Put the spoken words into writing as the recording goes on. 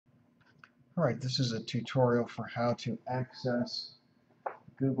Alright, this is a tutorial for how to access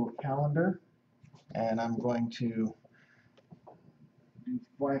Google Calendar, and I'm going to do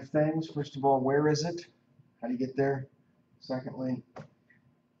 5 things. First of all, where is it? How do you get there? Secondly,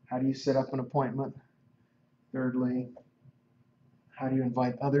 how do you set up an appointment? Thirdly, how do you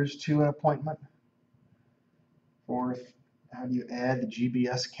invite others to an appointment? Fourth, how do you add the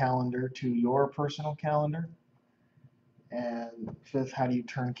GBS calendar to your personal calendar? And fifth, how do you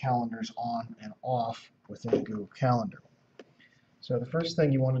turn calendars on and off within Google Calendar? So the first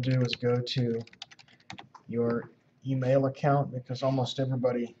thing you want to do is go to your email account, because almost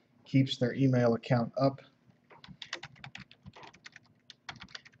everybody keeps their email account up.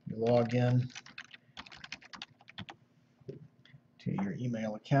 You log in to your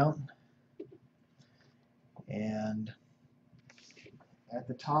email account, and at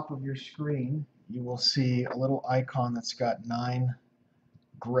the top of your screen you will see a little icon that's got 9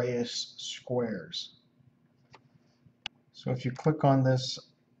 grayish squares. So if you click on this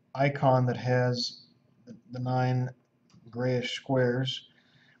icon that has the 9 grayish squares,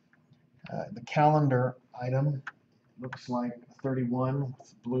 the calendar item looks like 31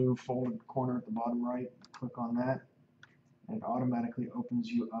 with a blue folded corner at the bottom right. Click on that and it automatically opens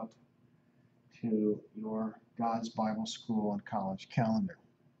you up to your God's Bible School and College calendar.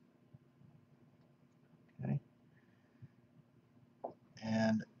 Okay.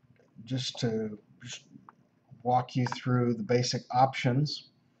 And just to walk you through the basic options,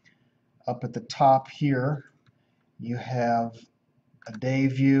 up at the top here you have a day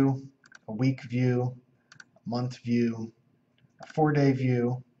view, a week view, a month view, a 4-day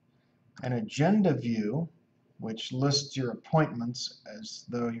view, an agenda view, which lists your appointments as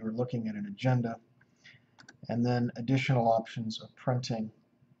though you were looking at an agenda, and then additional options of printing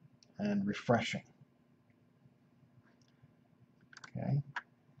and refreshing. Okay.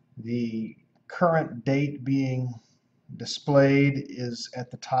 The current date being displayed is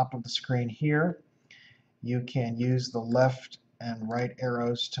at the top of the screen here. You can use the left and right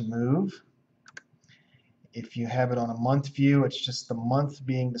arrows to move. If you have it on a month view, it's just the month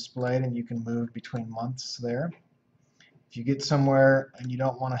being displayed and you can move between months there. If you get somewhere and you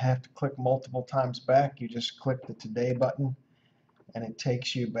don't want to have to click multiple times back, you just click the Today button and it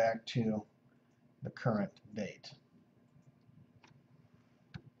takes you back to the current date.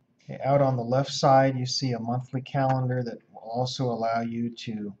 Okay, out on the left side you see a monthly calendar that will also allow you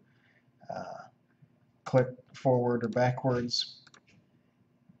to click forward or backwards,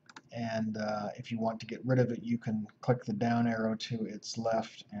 and if you want to get rid of it you can click the down arrow to its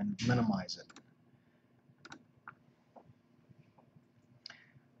left and minimize it.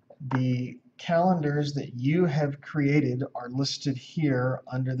 The calendars that you have created are listed here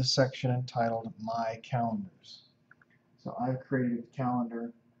under the section entitled My Calendars. So I've created a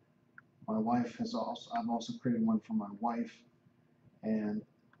calendar. My wife has I've also created one for my wife, and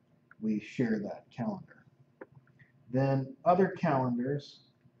we share that calendar. Then other calendars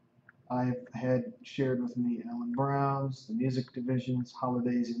I've had shared with me: Ellen Brown's, the music divisions,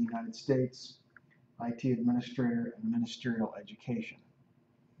 holidays in the United States, IT administrator, and ministerial education.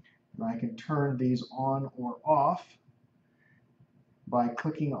 And I can turn these on or off by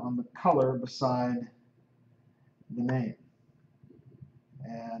clicking on the color beside the name.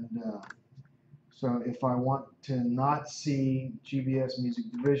 And so if I want to not see GBS Music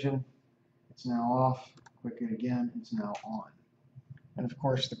Division, it's now off. Click it again, it's now on. And of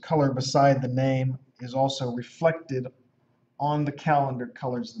course the color beside the name is also reflected on the calendar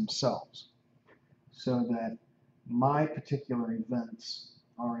colors themselves, so that my particular events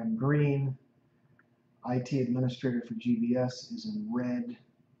are in green, IT administrator for GBS is in red,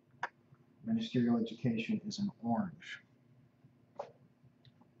 ministerial education is in orange.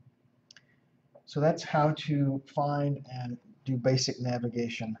 So that's how to find and do basic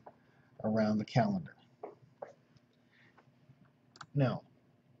navigation around the calendar. Now,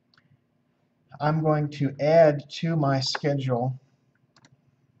 I'm going to add to my schedule,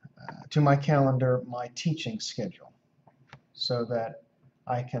 to my calendar, my teaching schedule, so that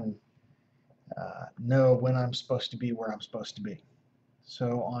I can know when I'm supposed to be where I'm supposed to be.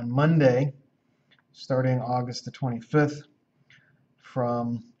 So on Monday, starting August the 25th,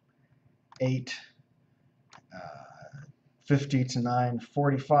 from 8:50 to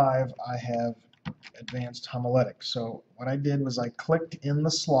 9:45, I have advanced homiletics. So what I did was I clicked in the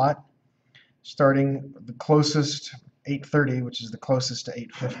slot starting the closest 8:30, which is the closest to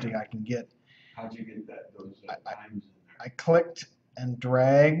 8:50 I can get. How'd you get that? Those times in there? I clicked and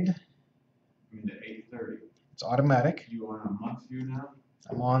dragged. I mean, the 8:30. It's automatic. You on a month view now?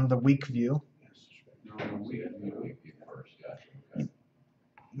 I'm on the week view. Yes. No, the week view first. Gotcha. Okay.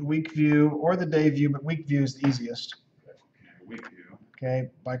 week view or the day view, but week view is the easiest. Okay, week view. Okay,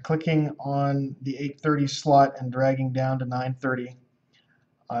 by clicking on the 8:30 slot and dragging down to 9:30,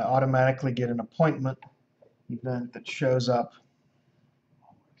 I automatically get an appointment event that shows up,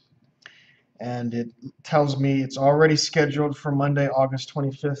 and it tells me it's already scheduled for Monday, August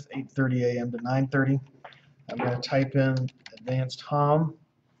 25th, 8:30 a.m. to 9:30. I'm going to type in advanced HOM,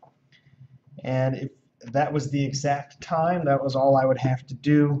 and if that was the exact time, that was all I would have to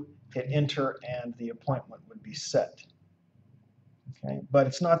do, hit enter, and the appointment would be set. Okay, but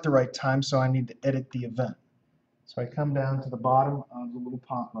it's not the right time, so I need to edit the event. So I come down to the bottom of the little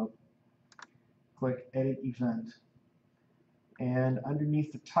pop-up, click Edit Event, and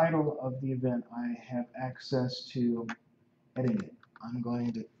underneath the title of the event, I have access to edit it. I'm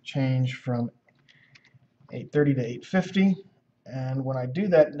going to change from 8:30 to 8:50, and when I do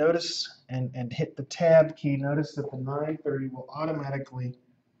that, notice and hit the Tab key, notice that the 9:30 will automatically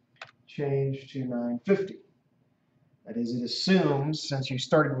change to 9:50. That is, it assumes, since you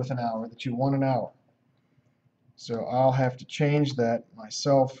started with an hour, that you want an hour. So I'll have to change that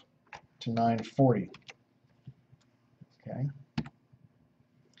myself to 9:40. Okay.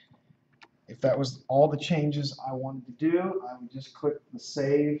 If that was all the changes I wanted to do, I would just click the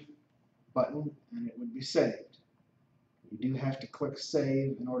Save button and it would be saved. You do have to click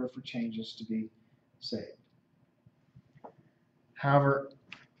Save in order for changes to be saved. However,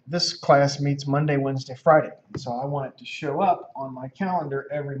 this class meets Monday, Wednesday, Friday, so I want it to show up on my calendar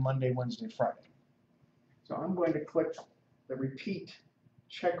every Monday, Wednesday, Friday. So I'm going to click the Repeat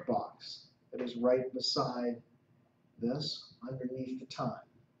checkbox that is right beside this underneath the time.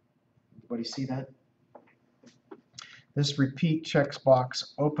 Everybody see that? This Repeat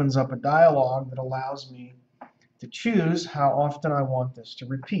checkbox opens up a dialog that allows me to choose how often I want this to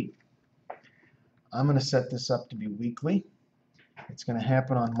repeat. I'm going to set this up to be weekly. It's going to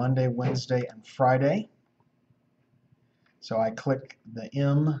happen on Monday, Wednesday, and Friday. So I click the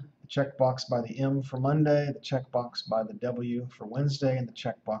M, the checkbox by the M for Monday, the checkbox by the W for Wednesday, and the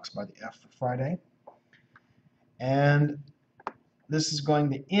checkbox by the F for Friday. And this is going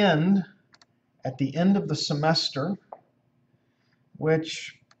to end at the end of the semester,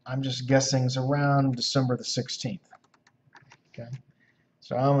 which I'm just guessing is around December the 16th. Okay,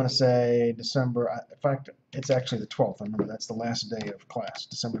 so I'm going to say December, in fact, it's actually the 12th. Remember, that's the last day of class,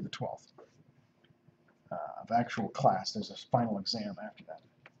 December the 12th. Of actual class. There's a final exam after that.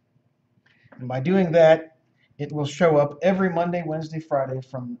 And by doing that, it will show up every Monday, Wednesday, Friday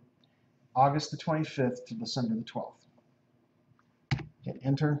from August the 25th to December the 12th. Hit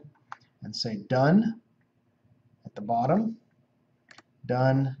enter and say done at the bottom,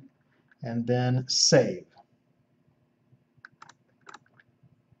 done, and then save.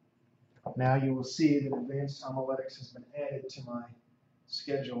 Now you will see that Advanced Homiletics has been added to my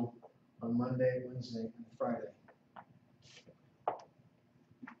schedule on Monday, Wednesday, and Friday.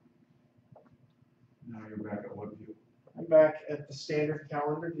 Now you're back at what view? I'm back at the standard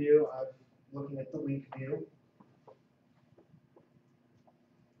calendar view. I'm looking at the week view.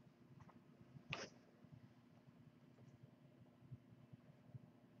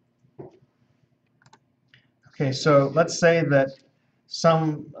 Okay, so let's say that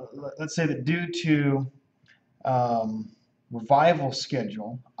due to revival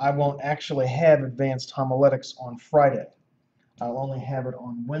schedule, I won't actually have Advanced Homiletics on Friday. I'll only have it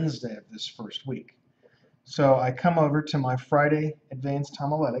on Wednesday of this first week. So I come over to my Friday Advanced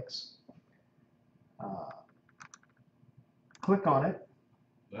Homiletics, click on it.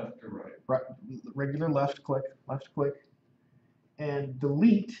 Left or right? Regular left click, and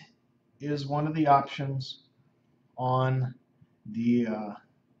delete is one of the options on the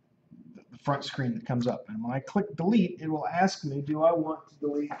front screen that comes up. And when I click delete, it will ask me, do I want to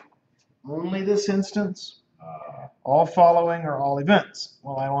delete only this instance, all following, or all events?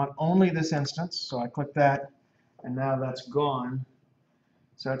 Well, I want only this instance, so I click that, and now that's gone.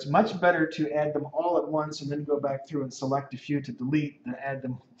 So it's much better to add them all at once and then go back through and select a few to delete than add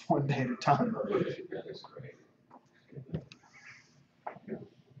them one day at a time. That's great.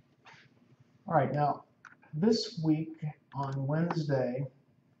 All right, now this week on Wednesday,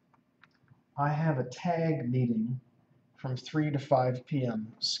 I have a tag meeting from 3 to 5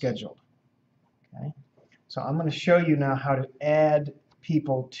 p.m. scheduled. Okay, so I'm going to show you now how to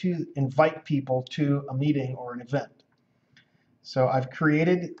invite people to a meeting or an event. So I've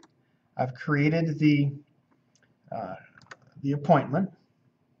created the appointment,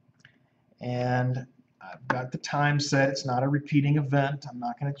 and I've got the time set. It's not a repeating event. I'm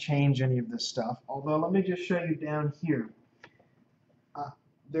not going to change any of this stuff. Although, let me just show you down here.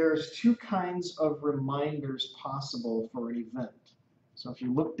 There's two kinds of reminders possible for an event. So if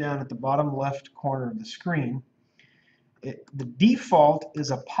you look down at the bottom left corner of the screen, the default is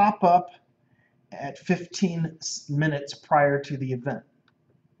a pop-up at 15 minutes prior to the event.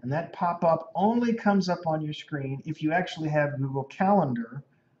 And that pop-up only comes up on your screen if you actually have Google Calendar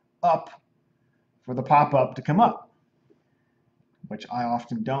up for the pop-up to come up, which I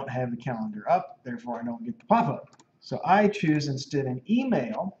often don't have the calendar up, therefore I don't get the pop-up. So I choose instead an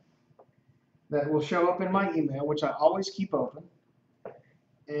email that will show up in my email, which I always keep open,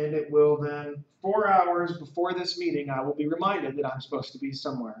 and it will then, 4 hours before this meeting, I will be reminded that I'm supposed to be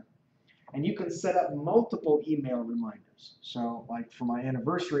somewhere. And you can set up multiple email reminders. So like for my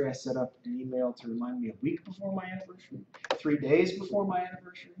anniversary, I set up an email to remind me a week before my anniversary, 3 days before my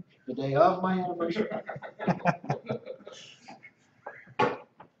anniversary, the day of my anniversary.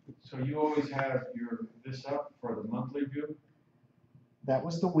 So you always have this up for the monthly view? That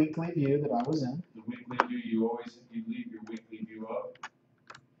was the weekly view that I was in. The weekly view, you leave your weekly view up?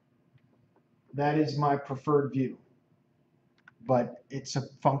 That is my preferred view, but it's a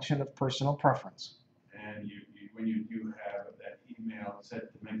function of personal preference. And when you do have that email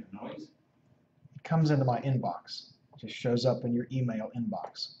set to make a noise? It comes into my inbox. It just shows up in your email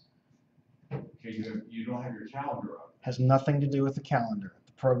inbox. Okay, you don't have your calendar up. Has nothing to do with the calendar.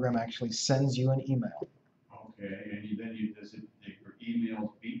 The program actually sends you an email. Okay, and does your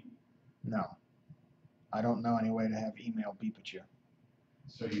emails beep? No, I don't know any way to have email beep at you.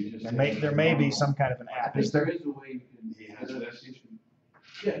 So you just there may be some kind of an app. Is there? There is a way you can. He has this?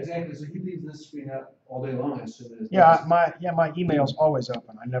 Yeah, exactly. So he leaves this screen up all day long as soon as. Yeah, my email's always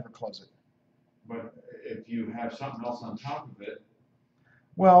open. I never close it. But if you have something else on top of it.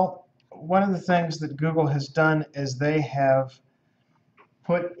 Well, one of the things that Google has done is they have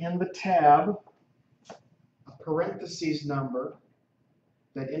put in the tab a parentheses number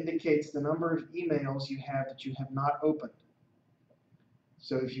that indicates the number of emails you have that you have not opened.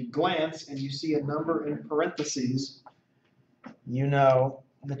 So if you glance and you see a number in parentheses, you know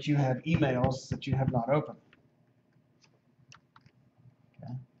that you have emails that you have not opened.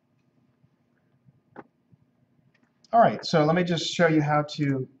 Okay. All right, so let me just show you how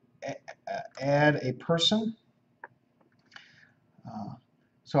to add a person.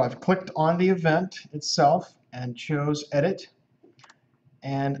 So I've clicked on the event itself and chose Edit.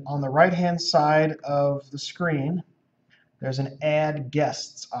 And on the right-hand side of the screen, there's an Add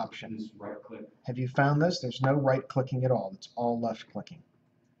Guests option. Just right click. Have you found this? There's no right-clicking at all. It's all left-clicking.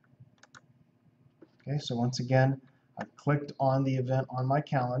 Okay, so once again, I've clicked on the event on my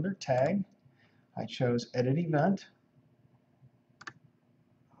calendar, tag. I chose Edit Event.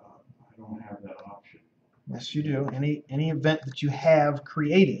 I don't have that option. Yes, you do. Any event that you have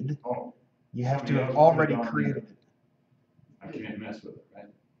created, you have to have already created it. I can't mess with it, right?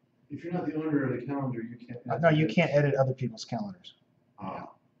 If you're not the owner of the calendar, you can't. No, you can't edit other people's calendars. Ah.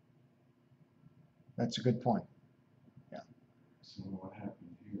 That's a good point. Yeah. So what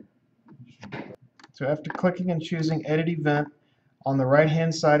happened here? So after clicking and choosing Edit Event, on the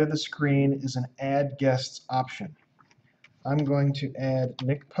right-hand side of the screen is an Add Guests option. I'm going to add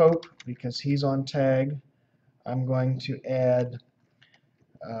Nick Pope because he's on tag. I'm going to add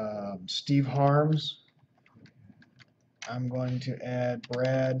Steve Harms. I'm going to add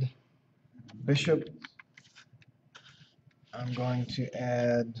Brad Bishop. I'm going to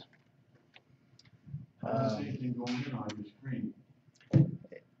add I don't see anything going in on your screen.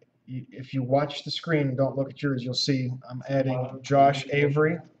 if you watch the screen and don't look at yours, you'll see I'm adding Josh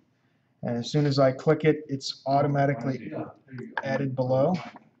Avery. And as soon as I click it, it's automatically added below.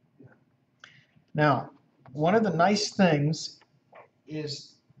 Now, one of the nice things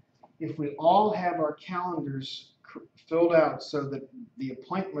is if we all have our calendars filled out so that the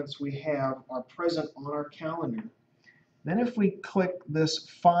appointments we have are present on our calendar, then if we click this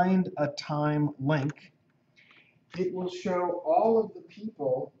Find a Time link, it will show all of the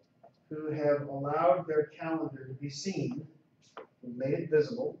people who have allowed their calendar to be seen, who made it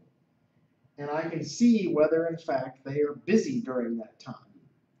visible, and I can see whether in fact they are busy during that time.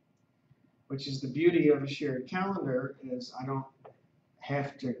 Which is the beauty of a shared calendar, is I don't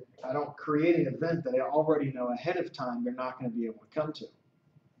create an event that I already know ahead of time they're not going to be able to come to.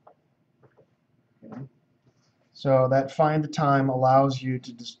 Okay. So that Find the Time allows you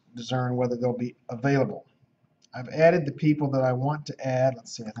to discern whether they'll be available. I've added the people that I want to add.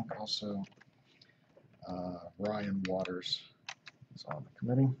 Let's see, I think also Ryan Waters is on the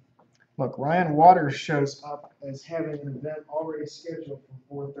committee. Look, Ryan Waters shows up as having an event already scheduled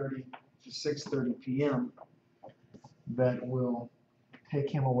from 4:30 to 6:30 p.m. that will take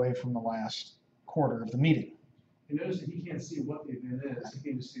him away from the last quarter of the meeting. You notice that he can't see what the event is.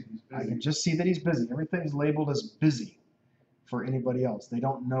 He can just see that he's busy. I can just see that he's busy. Everything's labeled as busy for anybody else. They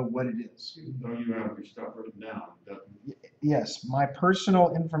don't know what it is. Even though you have your stuff written down, it doesn't. Yes, my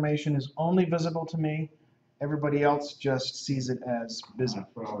personal information is only visible to me. Everybody else just sees it as busy.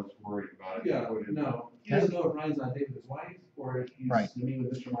 That's what I was worried about. Yeah, no, he doesn't know if Ryan's on date with his wife, or if he's Right. meeting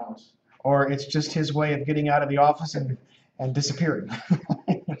with Mr. Miles. Or it's just his way of getting out of the office and disappearing.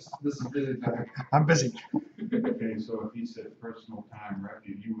 This is busy time. I'm busy. Okay, so if he said personal time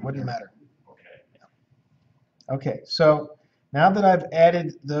refuge, you would. Wouldn't matter. Okay. Okay, so now that I've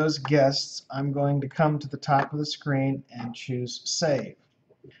added those guests, I'm going to come to the top of the screen and choose Save.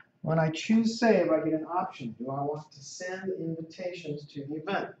 When I choose Save, I get an option. Do I want to send invitations to the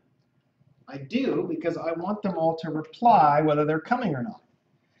event? I do, because I want them all to reply whether they're coming or not.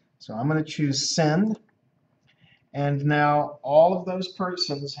 So I'm going to choose Send. And now all of those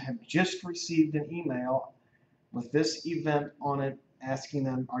persons have just received an email with this event on it asking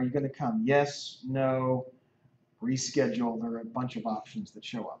them, are you going to come? Yes, no, reschedule. There are a bunch of options that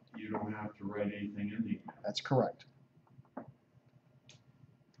show up. You don't have to write anything in the email. That's correct. Go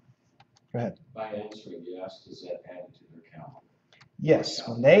ahead. By answering yes, does that add to their calendar? Yes,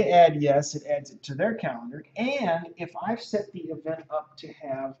 when they add yes, it adds it to their calendar. And if I've set the event up to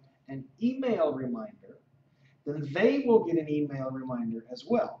have an email reminder, then they will get an email reminder as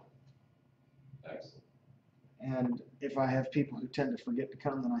well. Excellent. And if I have people who tend to forget to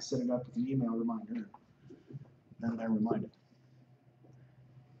come, then I set it up with an email reminder, then they're reminded.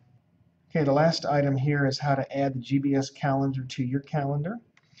 Okay, the last item here is how to add the GBS calendar to your calendar.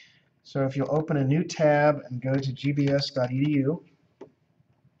 So if you'll open a new tab and go to gbs.edu,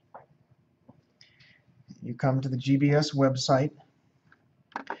 you come to the GBS website,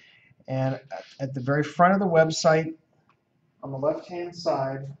 and at the very front of the website, on the left-hand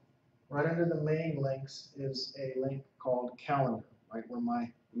side, right under the main links, is a link called Calendar, right where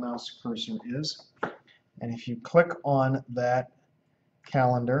my mouse cursor is. And if you click on that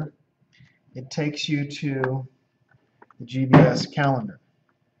calendar, it takes you to the GBS calendar.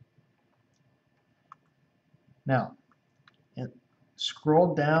 Now,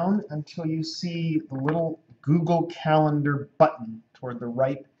 scroll down until you see the little Google Calendar button toward the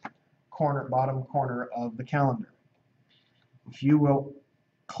right corner, bottom corner of the calendar. If you will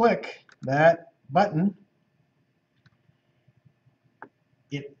click that button,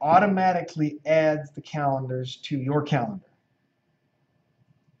 it automatically adds the calendars to your calendar.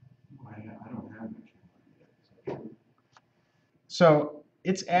 I don't have my calendar yet. So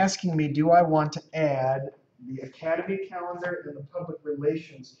it's asking me, do I want to add the Academy calendar and the public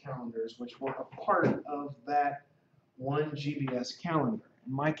relations calendars, which were a part of that one GBS calendar.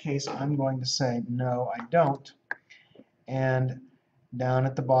 In my case, I'm going to say, no, I don't. And down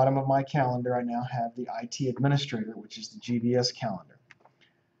at the bottom of my calendar, I now have the IT administrator, which is the GBS calendar.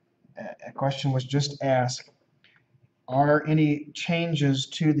 A question was just asked, are any changes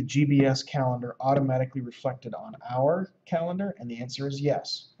to the GBS calendar automatically reflected on our calendar? And the answer is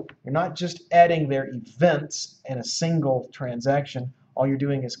yes. You're not just adding their events in a single transaction. All you're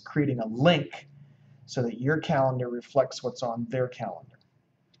doing is creating a link so that your calendar reflects what's on their calendar.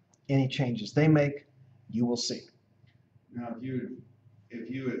 Any changes they make, you will see. Now, if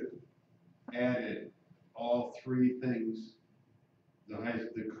you had added all three things, the high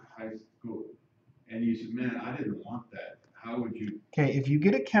school, and you said, man, I didn't want that, how would you? Okay, if you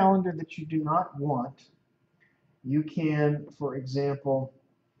get a calendar that you do not want, you can, for example,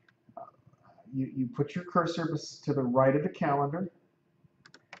 you put your cursor to the right of the calendar,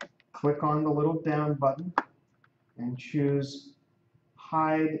 click on the little down button, and choose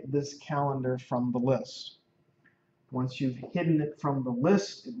Hide this calendar from the list. Once you've hidden it from the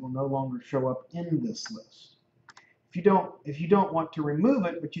list, it will no longer show up in this list. If you don't want to remove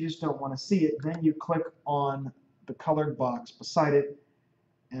it, but you just don't want to see it, then you click on the colored box beside it,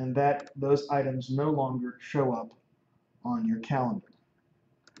 and those items no longer show up on your calendar.